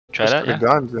try that? The Yeah.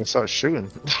 guns and start shooting.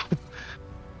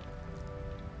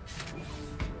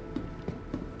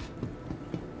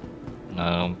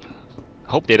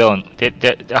 Hope they don't.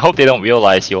 I hope they don't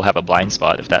realize you'll have a blind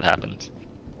spot if that happens.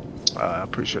 I'm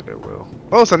pretty sure they will.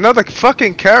 Oh, it's another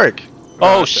fucking Carrack.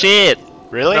 Oh shit!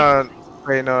 Really?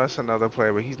 Wait, no, that's another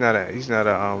player, but he's not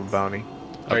a bounty.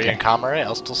 Are you Okay. in Comrade?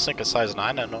 I'll still sink a size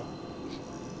 9, I know.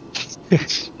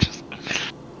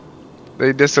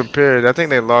 They disappeared. I think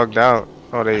they logged out.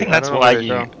 Oh, they. I think that's don't know why where they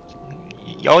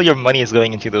go. all your money is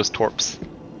going into those torps.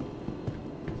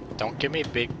 Don't give me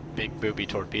big booby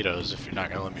torpedoes if you're not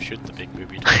gonna let me shoot the big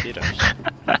booby torpedoes.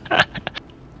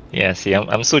 Yeah, see,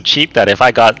 I'm so cheap that if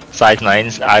I got size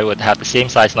 9s, I would have the same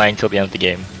size 9 till the end of the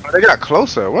game. Oh, they got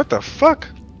closer. What the fuck?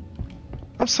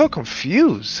 I'm so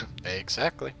confused.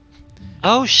 Exactly.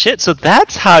 Oh shit, so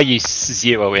that's how you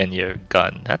zero in your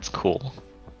gun. That's cool.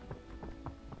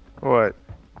 What?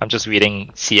 I'm just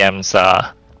reading CM's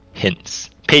hints.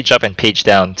 Page up and page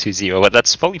down to 0, but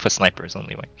that's probably for snipers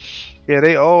only. Way. Yeah,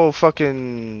 they all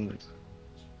fucking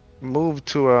moved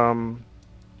to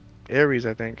Ares,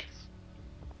 I think.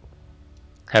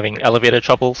 Having elevator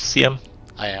trouble, CM?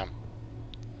 I am.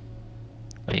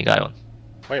 Oh, you got one.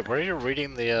 Wait, where are you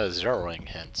reading the zeroing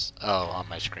hints? Oh, on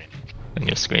my screen. On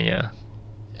your screen, yeah.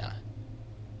 Yeah.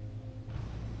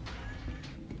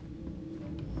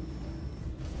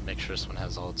 Make sure this one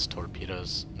has all its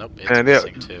torpedoes. Nope, it's And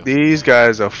missing too. these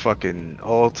guys are fucking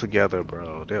all together,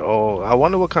 bro. They're all. I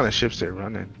wonder what kind of ships they're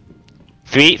running.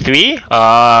 Three?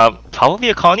 Probably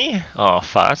a Connie? Oh,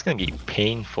 fuck, that's gonna be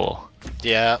painful.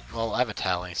 Yeah, well, I have a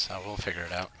tally, so we'll figure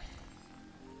it out.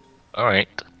 Alright.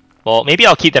 Well, maybe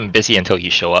I'll keep them busy until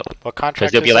you show up. What Because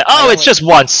contract they'll be is like, it? oh, it's just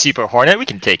one Super Hornet, we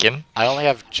can take him. I only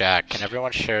have Jack. Can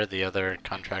everyone share the other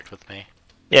contract with me?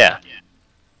 Yeah.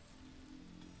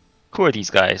 Who are these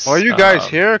guys? Are you guys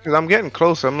here? Cause I'm getting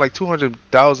closer. I'm like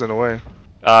 200,000 away.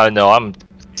 No, I'm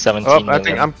 17 Oh, I million.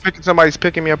 think I'm picking. Somebody's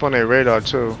picking me up on their radar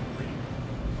too.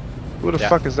 Who the Yeah.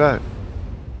 fuck is that?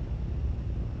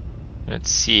 Let's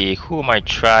see, who am I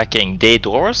tracking?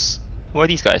 Daedorus? Who are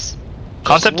these guys?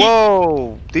 Concept geek?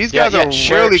 Whoa, these guys are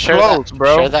share really close, that,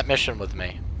 bro. Share that mission with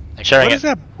me. Thank Sharing What it. is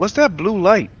that? What's that blue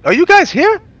light? Are you guys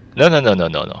here?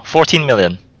 No. 14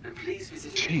 million.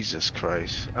 Jesus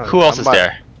Christ. Who else is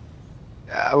there?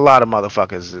 A lot of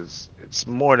motherfuckers. It's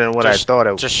more than what I thought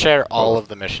it was. Just share all of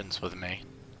the missions with me.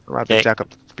 I'm about to jack up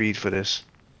the speed for this.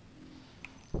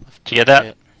 Did you get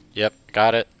that? Yep,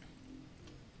 got it.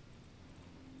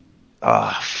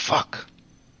 Ah, fuck.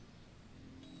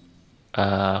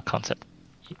 Concept.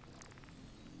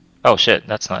 Oh shit,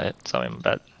 that's not it. Sorry, I'm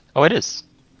bad. Oh, it is.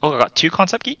 Oh, I got 2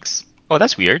 concept geeks? Oh,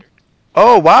 that's weird.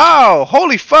 Oh, wow.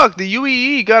 Holy fuck. The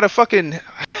UEE got a fucking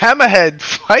hammerhead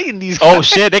fighting these guys. Oh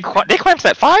shit, they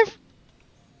Crimestat 5?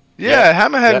 Yeah,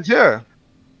 hammerhead is here.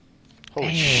 Holy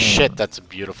Damn. shit, that's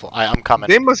beautiful. I'm coming.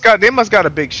 They must got a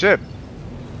big ship.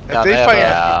 If No, they have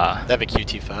fight, they have a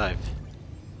QT5.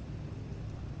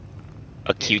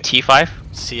 A QT5?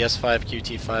 CS5,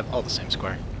 QT5, all the same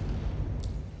square.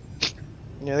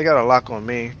 yeah, they got a lock on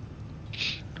me.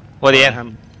 What are you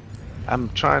in? I'm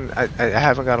trying. I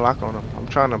haven't got a lock on them. I'm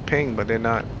trying to ping, but they're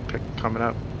not coming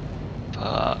up.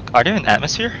 Are they in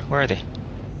atmosphere? Where are they?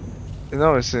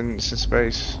 No, it's in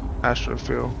space,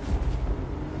 astrofield.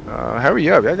 Hurry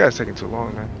up! That guy's taking too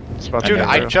long, man. It's about Dude, to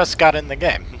I just got in the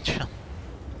game.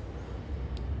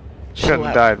 shouldn't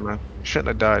have died, man. Shouldn't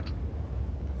have died.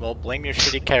 Well, blame your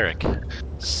shitty Carrack.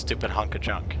 Stupid hunk of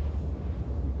junk.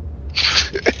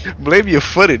 Blame your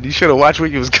footed. You should have watched where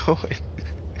you was going.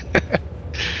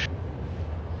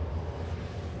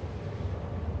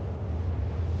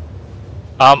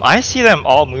 I see them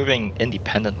all moving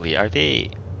independently. Are they?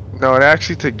 No, they're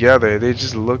actually together. They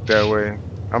just look that way.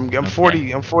 I'm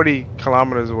Okay. 40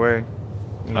 kilometers away.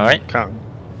 All right. Counting.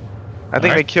 I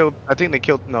think they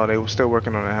killed. No, they were still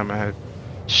working on a hammerhead.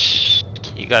 Shh,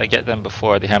 you gotta get them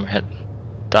before the hammerhead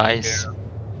dies. Yeah.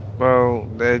 Well,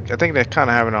 I think they're kind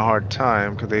of having a hard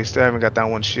time because they still haven't got that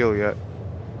one shield yet.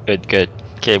 Good.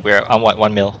 Okay, we're on what,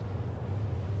 1 mil?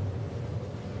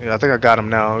 Yeah, I think I got them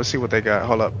now. Let's see what they got.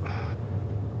 Hold up.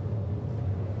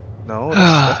 No,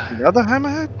 that's the other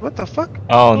hammerhead. What the fuck?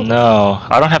 Oh no,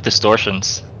 I don't have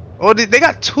distortions. Oh, they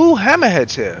got 2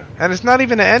 hammerheads here, and it's not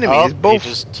even an enemy. Oh, it's both.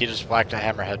 he just whacked a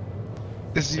hammerhead.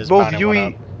 It's his both bounty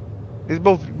went UE. It's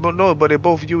both. No, but they're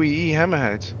both UEE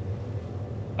hammerheads.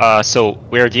 So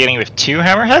we're dealing with 2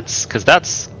 hammerheads? Cause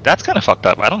that's kind of fucked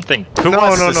up. I don't think. Who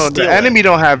wants to No. steal The it? enemy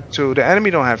don't have 2. The enemy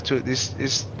don't have 2. This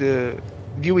is the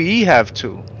UEE have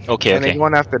 2. Okay, And they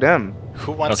going after them.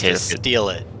 Who wants Okay, to that's good. steal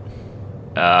it?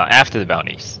 After the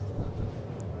bounties.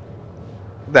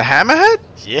 The hammerhead?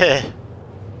 Yeah.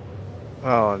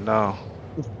 Oh no.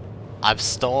 I've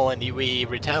stolen UE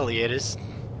Retaliators.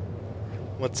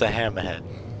 What's a hammerhead?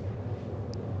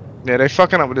 Yeah, they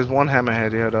fucking up with this one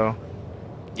hammerhead here though.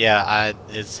 Yeah,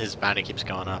 his bounty keeps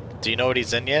going up. Do you know what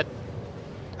he's in yet?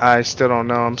 I still don't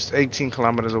know. I'm 18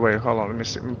 kilometers away. Hold on, let me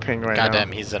see. Let me ping right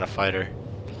Goddamn, he's in a fighter.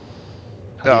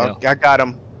 now. I got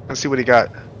him. Let's see what he got.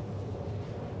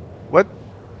 What?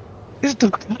 This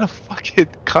dude got a fucking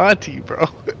Conti, bro.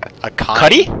 A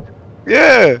Cuddy?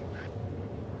 Yeah,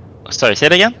 Sorry, say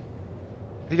it again?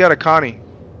 he got a Conti.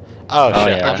 Oh, Oh,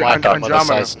 shit, yeah. I'm whacking him with a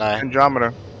size 9.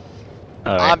 Andromeda.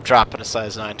 Alright. I'm dropping a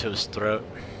size 9 to his throat.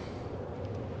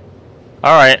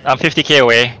 Alright, I'm 50k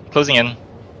away. Closing in.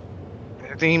 I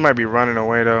think he might be running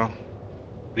away though.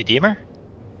 Redeemer?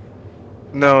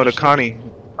 No, the Conti.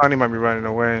 Conti might be running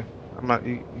away. I'm not.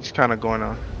 He's kind of going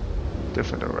a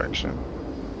different direction.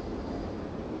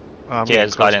 I'm Yeah, getting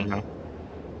it's got closer in. now.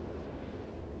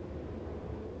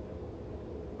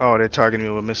 Oh, they're targeting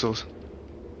me with missiles.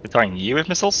 They're targeting you with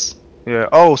missiles? Yeah.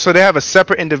 Oh, so they have a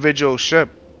separate individual ship.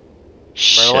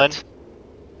 Merlin? Shit.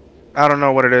 I don't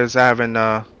know what it is. I haven't.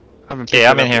 Picked Yeah,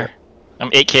 it I'm in up here. yet.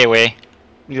 I'm 8k away.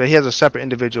 Yeah, he has a separate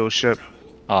individual ship.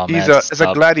 Oh He's man. it's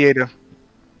a gladiator.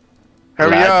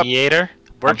 Hurry up! Gladiator?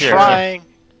 We're I'm here. trying.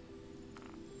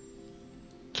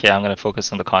 Okay, I'm gonna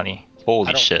focus on the Connie. Holy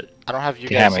I don't- shit. I don't have you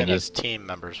They're guys hammering in you. as team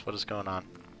members. What is going on?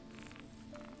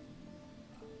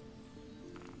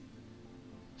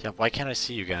 Yeah, why can't I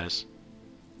see you guys?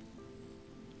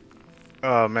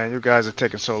 Oh man, you guys are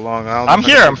taking so long. I don't I'm know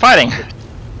here, I'm fighting.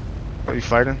 Are you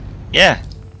fighting? Yeah.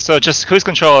 So just cruise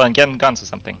control and get guns or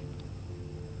something.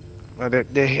 Well, they're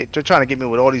trying to get me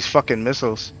with all these fucking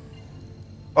missiles.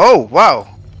 Oh wow,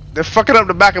 they're fucking up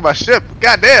the back of my ship.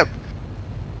 God damn.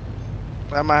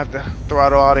 I might have to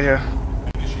throttle out of here.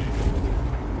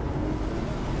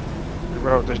 They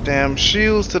wrote the damn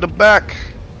shields to the back.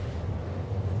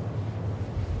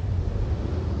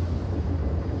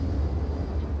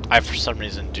 I, for some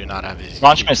reason, do not have these.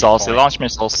 Launch QT missiles, they point. launch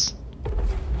missiles.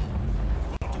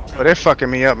 Oh, they're fucking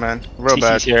me up, man. Real TC's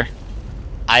bad. here.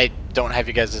 I don't have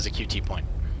you guys as a QT point.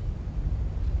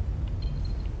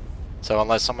 So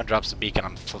unless someone drops a beacon,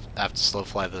 I have to slow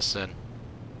fly this in.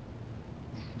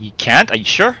 You can't? Are you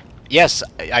sure? Yes,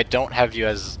 I don't have you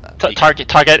as a beacon.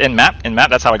 Target in map? In map,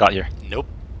 that's how I got here. Nope.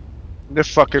 They're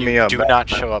fucking me You up. do man. not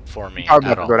show up for me I'm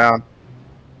at about to all. go down.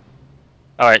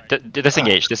 Alright,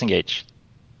 disengage, disengage.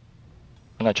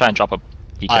 I'm gonna try and drop a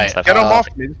beacon Alright, and stuff. Get them off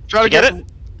me. Try to Did you get them. it?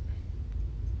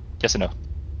 Yes or no?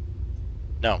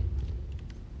 No.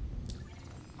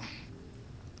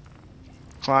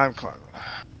 Climb.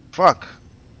 Fuck.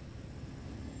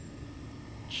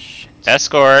 Shit.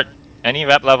 Escort, any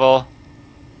rep level.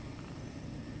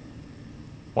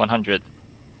 100.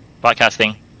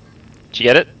 Broadcasting. Did you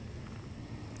get it?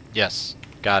 Yes,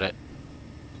 got it.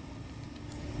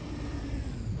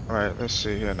 Alright, let's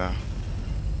see here now.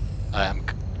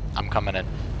 I'm coming in.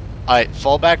 Alright,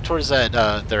 fall back towards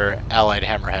that their allied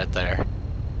hammerhead there.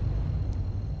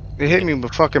 They hit me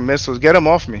with fucking missiles. Get them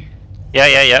off me.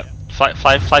 Yeah.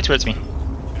 Fly towards me.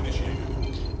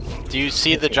 Do you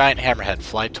see the giant hammerhead?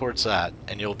 Fly towards that,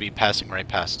 and you'll be passing right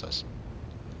past us.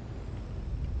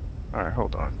 Alright,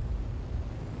 hold on.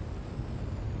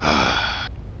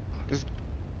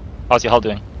 How's your hull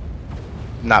doing?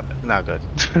 Not good.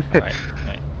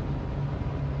 Alright.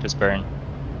 Just burn.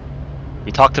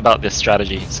 We talked about this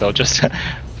strategy, so just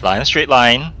fly in a straight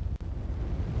line.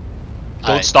 Don't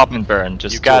Alright, stop and burn.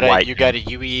 Just you got go it. wide. You got a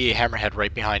UE hammerhead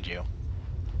right behind you.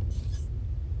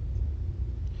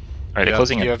 Alright, they're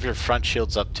closing You in. have your front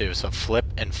shields up too, so flip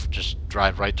and just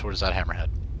drive right towards that hammerhead.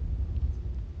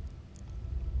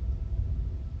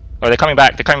 Oh, they're coming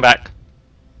back. They're coming back.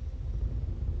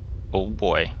 Oh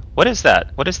boy. What is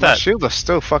that? What is My that? shields are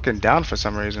still fucking down for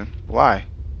some reason. Why?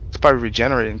 It's probably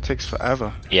regenerating. It takes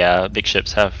forever. Yeah, big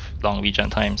ships have long regen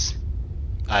times.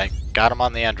 I got him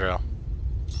on the Andro.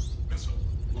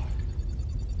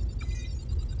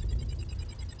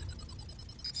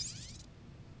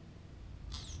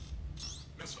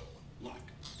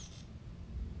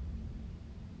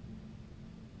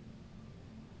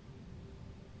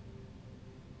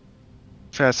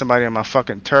 If I had somebody on my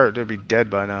fucking turret, they'd be dead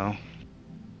by now.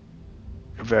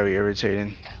 Very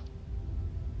irritating.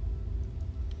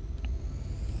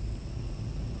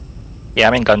 Yeah,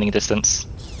 I'm in gunning distance.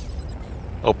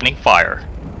 Opening fire.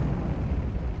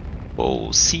 Whoa,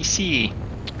 CC.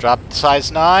 Drop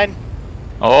size 9.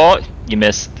 Oh, you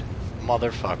missed.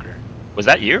 Motherfucker. Was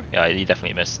that you? Yeah, you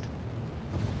definitely missed.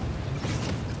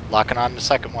 Locking on the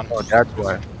second one. Oh, that's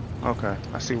why. Okay,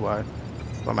 I see why.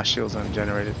 Why my shield's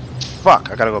ungenerated.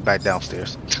 Fuck, I gotta go back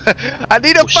downstairs. I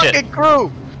need a Oh, shit. fucking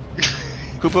crew!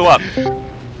 Poo-poo up.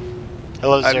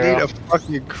 Hello, I Zero. need a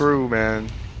fucking crew, man.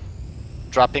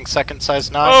 Dropping second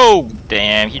size 9. Oh,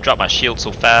 damn. He dropped my shield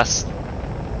so fast.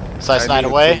 Size I 9 need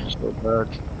a away. crew so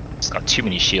bad. It's got too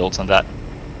many shields on that.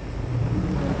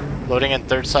 Loading in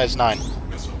third size 9.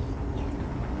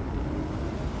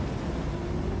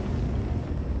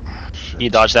 He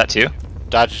dodged that too.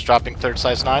 Dodge is dropping third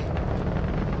size 9.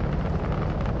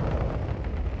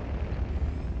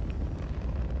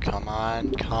 Come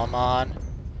on, come on.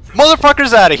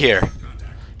 Motherfucker's out of here!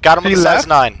 Got him with He a size left?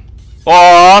 9.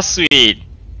 Oh, sweet.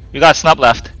 We got a snub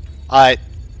left.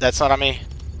 That's not on me.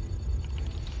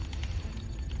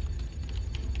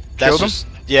 Killed him?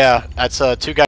 Yeah, that's 2 guys.